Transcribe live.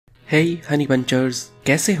हे हनी बंचर्स,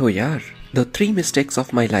 कैसे हो यार। The 3 mistakes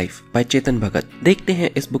of my life by Chetan Bhagat. देखते हैं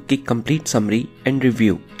इस बुक की complete summary and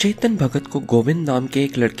review. Chetan Bhagat को गोविंद नाम के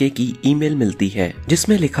एक लड़के की ईमेल मिलती है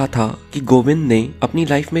जिसमें लिखा था कि गोविंद ने अपनी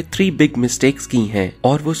लाइफ में 3 बिग मिस्टेक्स की हैं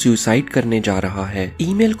और वो सुसाइड करने जा रहा है।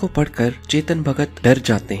 ईमेल को पढ़कर चेतन भगत डर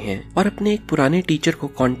जाते हैं और अपने एक पुराने टीचर को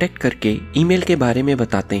कांटेक्ट करके ईमेल के बारे में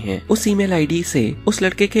बताते हैं। उस ईमेल आईडी से उस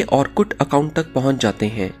लड़के के ऑर्कुट अकाउंट तक पहुंच जाते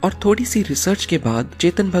हैं और थोड़ी सी रिसर्च के बाद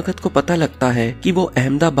चेतन भगत को पता लगता है कि वो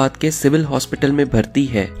अहमदाबाद के सिविल हॉस्पिटल में भर्ती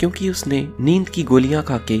है क्योंकि उसने नींद की गोलियां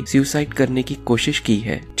खाके सुसाइड करने की कोशिश की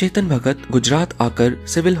है। चेतन भगत गुजरात आकर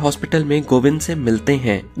सिविल हॉस्पिटल में गोविंद से मिलते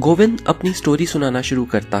हैं। गोविंद अपनी स्टोरी सुनाना शुरू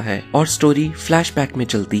करता है और स्टोरी फ्लैशबैक में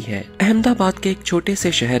चलती है। अहमदाबाद के एक छोटे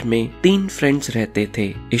से शहर में 3 फ्रेंड्स रहते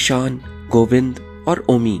थे, ईशान, गोविंद और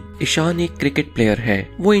ओमी। ईशान एक क्रिकेट प्लेयर है।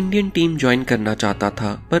 वो इंडियन टीम ज्वाइन करना चाहता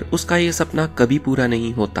था पर उसका ये सपना कभी पूरा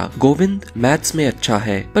नहीं होता। गोविंद मैथ्स में अच्छा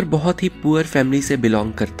है पर बहुत ही पुअर फैमिली से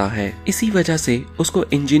बिलोंग करता है। इसी वजह से उसको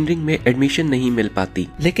इंजीनियरिंग में एडमिशन नहीं मिल पाती।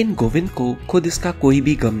 लेकिन गोविंद को खुद इसका कोई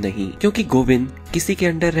भी गम नहीं क्योंकि गोविंद किसी के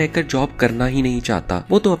अंडर रहकर जॉब करना ही नहीं चाहता।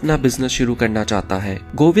 वो तो अपना बिजनेस शुरू करना चाहता है।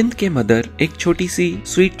 गोविंद के मदर एक छोटी सी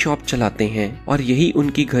स्वीट शॉप चलाते हैं और यही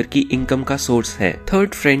उनकी घर की इनकम का सोर्स है।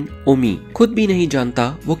 थर्ड फ्रेंड ओमी खुद भी नहीं जानता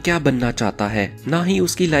वो क्या बनना चाहता है, ना ही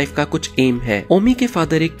उसकी लाइफ का कुछ एम है। ओमी के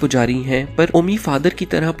फादर एक पुजारी हैं पर ओमी फादर की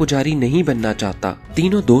तरह पुजारी नहीं बनना चाहता।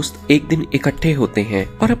 तीनों दोस्त एक दिन इकट्ठे होते हैं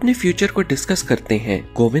और अपने फ्यूचर को डिस्कस करते हैं।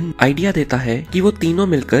 गोविंद आइडिया देता है कि वो तीनों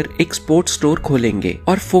मिलकर एक स्पोर्ट्स स्टोर खोलेंगे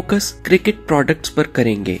और फोकस क्रिकेट प्रोडक्ट्स पर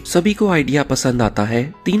करेंगे। सभी को आइडिया पसंद आता है।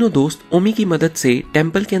 तीनों दोस्त ओमी की मदद से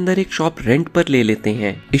टेम्पल के अंदर एक शॉप रेंट पर ले लेते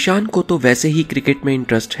हैं। ईशान को तो वैसे ही क्रिकेट में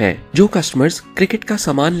इंटरेस्ट है। जो कस्टमर्स क्रिकेट का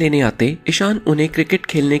सामान लेने आते, ईशान उन्हें क्रिकेट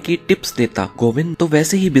खेलने की टिप्स देता। गोविंद तो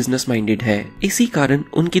वैसे ही बिजनेस माइंडेड है, इसी कारण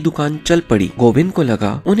उनकी दुकान चल पड़ी। गोविंद को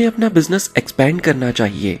लगा उन्हें अपना बिजनेस एक्सपेंड करना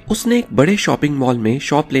चाहिए। उसने एक बड़े शॉपिंग मॉल में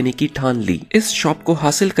शॉप लेने की ठान ली। इस शॉप को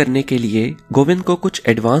हासिल करने के लिए गोविंद को कुछ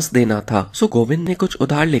एडवांस देना था, सो गोविंद ने कुछ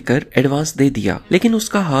उधार लेकर एडवांस दे दिया, लेकिन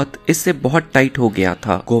उसका हाथ इससे बहुत टाइट हो गया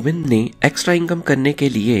था। गोविंद ने एक्स्ट्रा इनकम करने के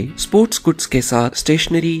लिए स्पोर्ट्स गुड्स के साथ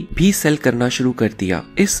स्टेशनरी भी सेल करना शुरू कर दिया।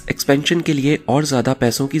 इस एक्सपेंशन के लिए और ज्यादा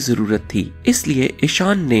पैसों की जरूरत थी, इसलिए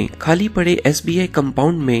ईशान ने खाली पड़े SBI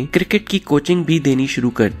कंपाउंड में क्रिकेट की कोचिंग भी देनी शुरू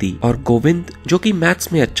कर दी और गोविंद जो कि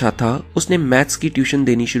मैथ्स में अच्छा था, उसने मैथ्स की ट्यूशन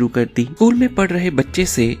देनी शुरू कर दी। स्कूल में पढ़ रहे बच्चे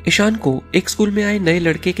से ईशान को एक स्कूल में आए नए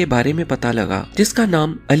लड़के के बारे में पता लगा जिसका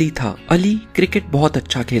नाम अली था। अली क्रिकेट बहुत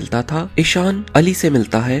अच्छा खेलता था। ईशान अली से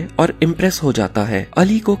मिलता है और इम्प्रेस हो जाता है।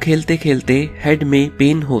 अली को खेलते खेलते हेड में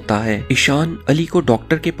पेन होता है। ईशान अली को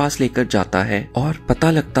डॉक्टर के पास लेकर जाता है और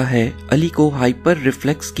पता लगता है अली को हाइपर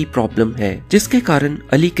रिफ्लेक्स की प्रॉब्लम है जिसके कारण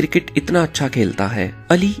अली क्रिकेट इतना अच्छा खेलता है।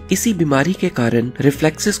 अली इसी बीमारी के कारण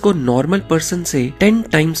रिफ्लेक्सेस को नॉर्मल पर्सन से 10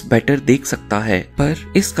 टाइम्स बेटर देख सकता है,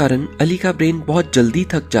 पर इस कारण अली का ब्रेन बहुत जल्दी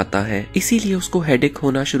थक जाता है, इसीलिए उसको हेडेक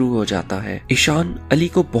होना शुरू हो जाता है। ईशान अली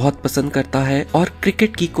को बहुत पसंद करता है और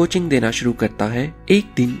क्रिकेट की कोचिंग देना शुरू करता है।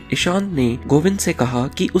 एक दिन ईशान ने गोविंद से कहा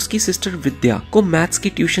कि उसकी सिस्टर विद्या को मैथ्स की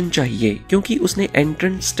ट्यूशन चाहिए क्योंकि उसने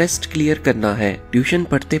एंट्रेंस टेस्ट क्लियर करना है। ट्यूशन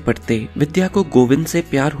पढ़ते पढ़ते विद्या को गोविंद से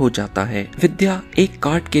प्यार हो जाता है। विद्या एक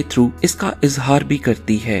कार्ड के थ्रू इसका इजहार भी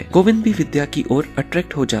करती है। गोविंद भी विद्या की ओर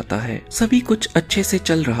अट्रैक्ट हो जाता है। सभी कुछ अच्छे से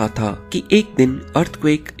चल रहा था कि एक दिन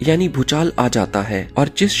अर्थक्वेक यानी भूचाल आ जाता है और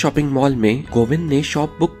जिस शॉपिंग मॉल में गोविंद ने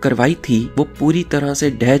शॉप बुक करवाई थी वो पूरी तरह से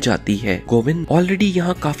ढह जाती है। गोविंद ऑलरेडी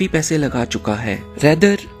यहाँ काफी पैसे लगा चुका है।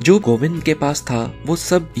 रेदर जो गोविंद के पास था वो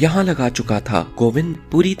सब यहाँ लगा चुका था। गोविंद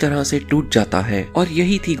पूरी तरह से टूट जाता है और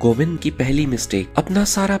यही थी गोविंद की पहली मिस्टेक, अपना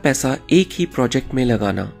सारा पैसा एक ही प्रोजेक्ट में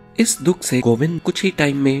लगाना। इस दुख से गोविंद कुछ ही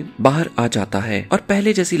टाइम में बाहर आ जाता है और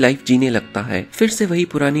पहले जैसी लाइफ जीने लगता है। फिर से वही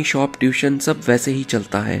पुरानी शॉप, ट्यूशन सब वैसे ही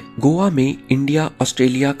चलता है। गोवा में इंडिया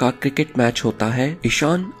ऑस्ट्रेलिया का क्रिकेट मैच होता है।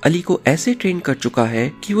 ईशान अली को ऐसे ट्रेन कर चुका है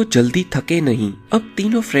कि वो जल्दी थके नहीं। अब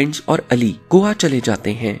तीनों फ्रेंड्स और अली गोवा चले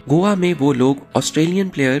जाते हैं। गोवा में वो लोग ऑस्ट्रेलियन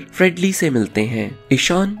प्लेयर फ्रेडली से मिलते हैं।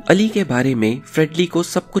 ईशान अली के बारे में फ्रेडली को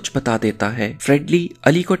सब कुछ बता देता है। फ्रेडली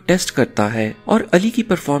अली को टेस्ट करता है और अली की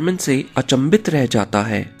परफॉर्मेंस से अचंभित रह जाता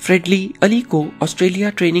है। फ्रेडली अली को ऑस्ट्रेलिया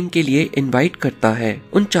ट्रेनिंग के लिए इनवाइट करता है।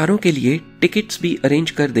 उन चारों के लिए टिकट्स भी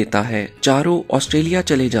अरेंज कर देता है। चारों ऑस्ट्रेलिया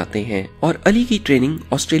चले जाते हैं और अली की ट्रेनिंग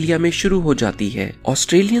ऑस्ट्रेलिया में शुरू हो जाती है।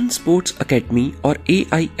 ऑस्ट्रेलियन स्पोर्ट्स एकेडमी और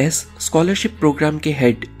AIS स्कॉलरशिप प्रोग्राम के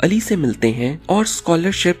हेड अली से मिलते हैं और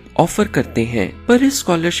स्कॉलरशिप ऑफर करते हैं, पर इस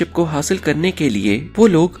स्कॉलरशिप को हासिल करने के लिए वो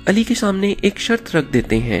लोग अली के सामने एक शर्त रख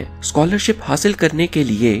देते हैं। स्कॉलरशिप हासिल करने के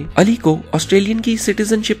लिए अली को ऑस्ट्रेलियन की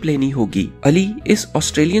सिटीजनशिप लेनी होगी। अली इस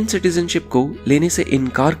ऑस्ट्रेलियन सिटीजनशिप को लेने से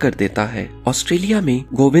इनकार कर देता है। ऑस्ट्रेलिया में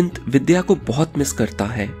गोविंद विद्या को बहुत मिस करता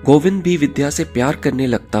है। गोविंद भी विद्या से प्यार करने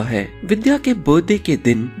लगता है। विद्या के बर्थडे के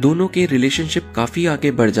दिन दोनों के रिलेशनशिप काफी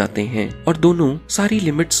आगे बढ़ जाते हैं और दोनों सारी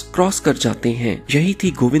लिमिट्स क्रॉस कर जाते हैं। यही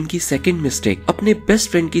थी गोविंद की सेकंड मिस्टेक, अपने बेस्ट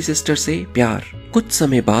फ्रेंड की सिस्टर से प्यार। कुछ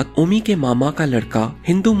समय बाद ओमी के मामा का लड़का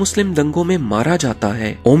हिंदू मुस्लिम दंगों में मारा जाता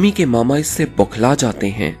है। ओमी के मामा इससे बौखला जाते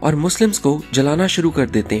हैं और मुस्लिम्स को जलाना शुरू कर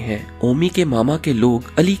देते हैं। ओमी के मामा के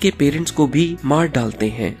लोग अली के पेरेंट्स को भी मार डालते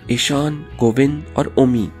हैं। ईशान, गोविंद और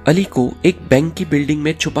ओमी अली को एक बैंक की बिल्डिंग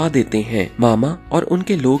में छुपा देते हैं। मामा और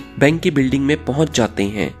उनके लोग बैंक की बिल्डिंग में पहुंच जाते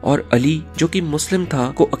हैं और अली, जो कि मुस्लिम था,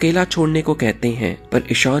 को अकेला छोड़ने को कहते हैं, पर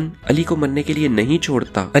ईशान अली को मरने के लिए नहीं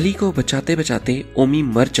छोड़ता। अली को बचाते बचाते ओमी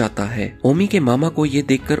मर जाता है। ओमी के मामा को ये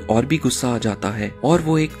देखकर और भी गुस्सा आ जाता है और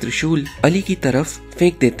वो एक त्रिशूल अली की तरफ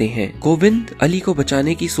फेंक देते हैं। गोविंद अली को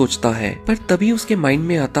बचाने की सोचता है, पर तभी उसके माइंड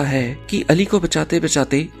में आता है कि अली को बचाते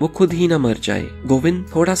बचाते वो खुद ही न मर जाए। गोविंद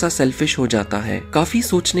थोड़ा सा सेल्फिश हो जाता है। काफी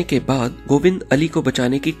सोचने के बाद गोविंद अली को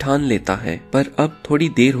बचाने की ठान लेता है, पर अब थोड़ी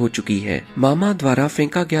देर हो चुकी है। मामा द्वारा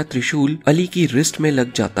फेंका गया त्रिशूल अली की रिस्ट में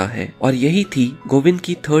लग जाता है और यही थी गोविंद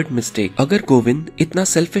की थर्ड मिस्टेक। अगर गोविंद इतना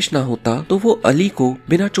सेल्फिश ना होता तो वो अली को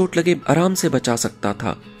बिना चोट लगे आराम से बचा सकता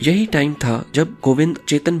था। यही टाइम था जब गोविंद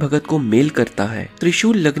चेतन भगत को मेल करता है।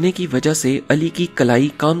 त्रिशूल लगने की वजह से अली की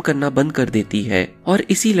कलाई काम करना बंद कर देती है और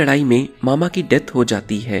इसी लड़ाई में मामा की डेथ हो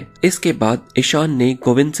जाती है। इसके बाद ईशान ने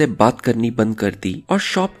गोविंद से बात करनी बंद कर दी और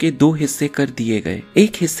शॉप के दो हिस्से कर दिए गए।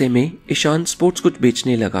 एक हिस्से में ईशान स्पोर्ट्स कुछ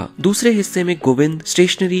बेचने लगा, दूसरे हिस्से में गोविंद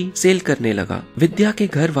स्टेशनरी सेल करने लगा। विद्या के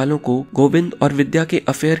घर वालों को गोविंद और विद्या के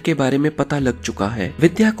अफेयर के बारे में पता लग चुका है।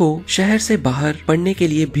 विद्या को शहर से बाहर पढ़ने के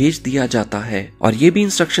लिए भेज दिया जाता है और ये भी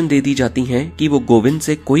इंस्ट्रक्शन दे दी जाती हैं कि वो गोविंद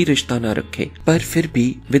से कोई रिश्ता न रखे, पर फिर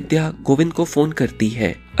भी विद्या गोविंद को फोन करती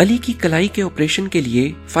है। अली की कलाई के ऑपरेशन के लिए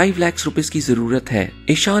 5 लाख रुपए की जरूरत है।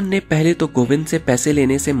 ईशान ने पहले तो गोविंद से पैसे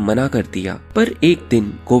लेने से मना कर दिया, पर एक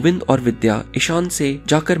दिन गोविंद और विद्या ईशान से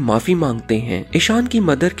जाकर माफी मांगते हैं। ईशान की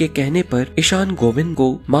मदर के कहने पर ईशान गोविंद को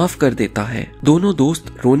माफ कर देता है। दोनों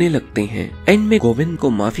दोस्त रोने लगते हैं। एंड में गोविंद को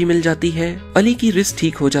माफी मिल जाती है, अली की रिस्ट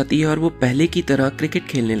ठीक हो जाती है और वो पहले की तरह क्रिकेट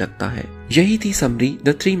खेलने लगता है। यही थी summary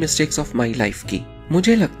the 3 mistakes of my life की।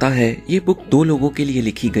 मुझे लगता है ये बुक दो लोगों के लिए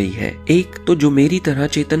लिखी गई है। एक तो जो मेरी तरह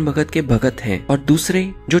चेतन भगत के भगत हैं और दूसरे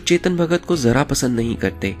जो चेतन भगत को जरा पसंद नहीं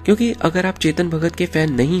करते, क्योंकि अगर आप चेतन भगत के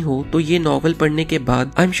फैन नहीं हो तो ये नॉवल पढ़ने के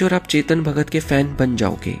बाद आई एम श्योर आप चेतन भगत के फैन बन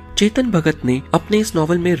जाओगे। चेतन भगत ने अपने इस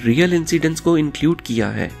नॉवल में रियल इंसिडेंट्स को इंक्लूड किया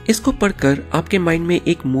है। इसको पढ़कर आपके माइंड में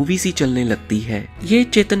एक मूवी सी चलने लगती है। ये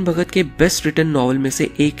चेतन भगत के बेस्ट रिटन नॉवल में से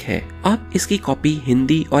एक है। आप इसकी कॉपी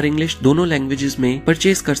हिंदी और इंग्लिश दोनों लैंग्वेजेस में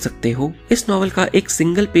परचेज कर सकते हो। इस नॉवल का एक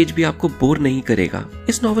सिंगल पेज भी आपको बोर नहीं करेगा।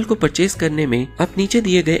 इस नॉवल को परचेज करने में आप नीचे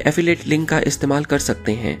दिए गए एफिलिएट लिंक का इस्तेमाल कर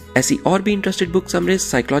सकते हैं। ऐसी और भी interested book summaries,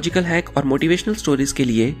 psychological hack और मोटिवेशनल स्टोरीज के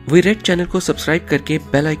लिए वी रेड चैनल को सब्सक्राइब करके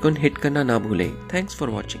बेल आइकन हिट करना ना भूलें। Thanks for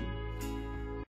watching.